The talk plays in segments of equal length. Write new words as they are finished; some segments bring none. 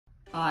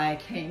I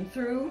came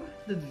through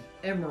the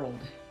Emerald,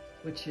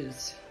 which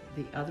is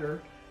the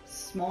other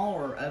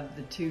smaller of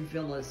the two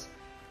villas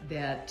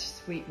that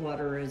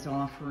Sweetwater is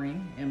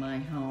offering in my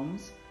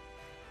homes.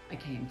 I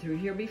came through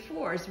here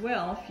before as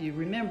well. If you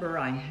remember,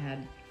 I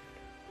had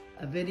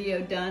a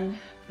video done,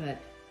 but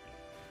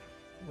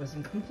it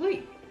wasn't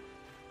complete.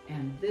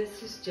 And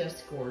this is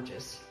just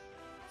gorgeous.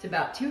 It's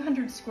about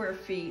 200 square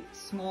feet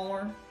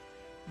smaller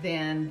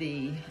than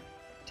the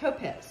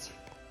Topaz.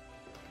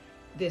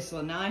 This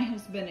lanai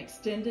has been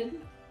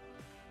extended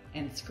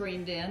and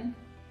screened in.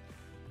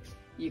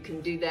 You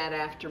can do that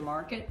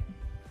aftermarket.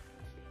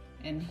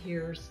 And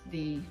here's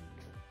the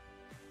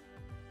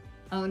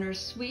owner's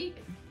suite.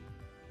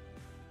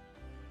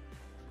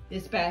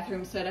 This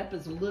bathroom setup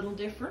is a little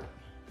different.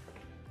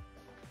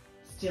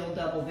 Still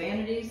double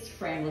vanities,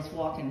 frameless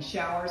walk-in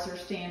showers are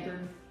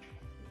standard.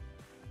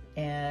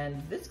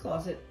 And this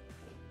closet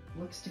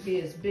looks to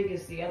be as big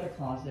as the other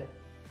closet.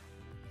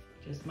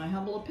 Just my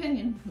humble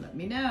opinion. Let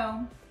me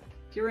know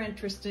if you're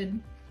interested.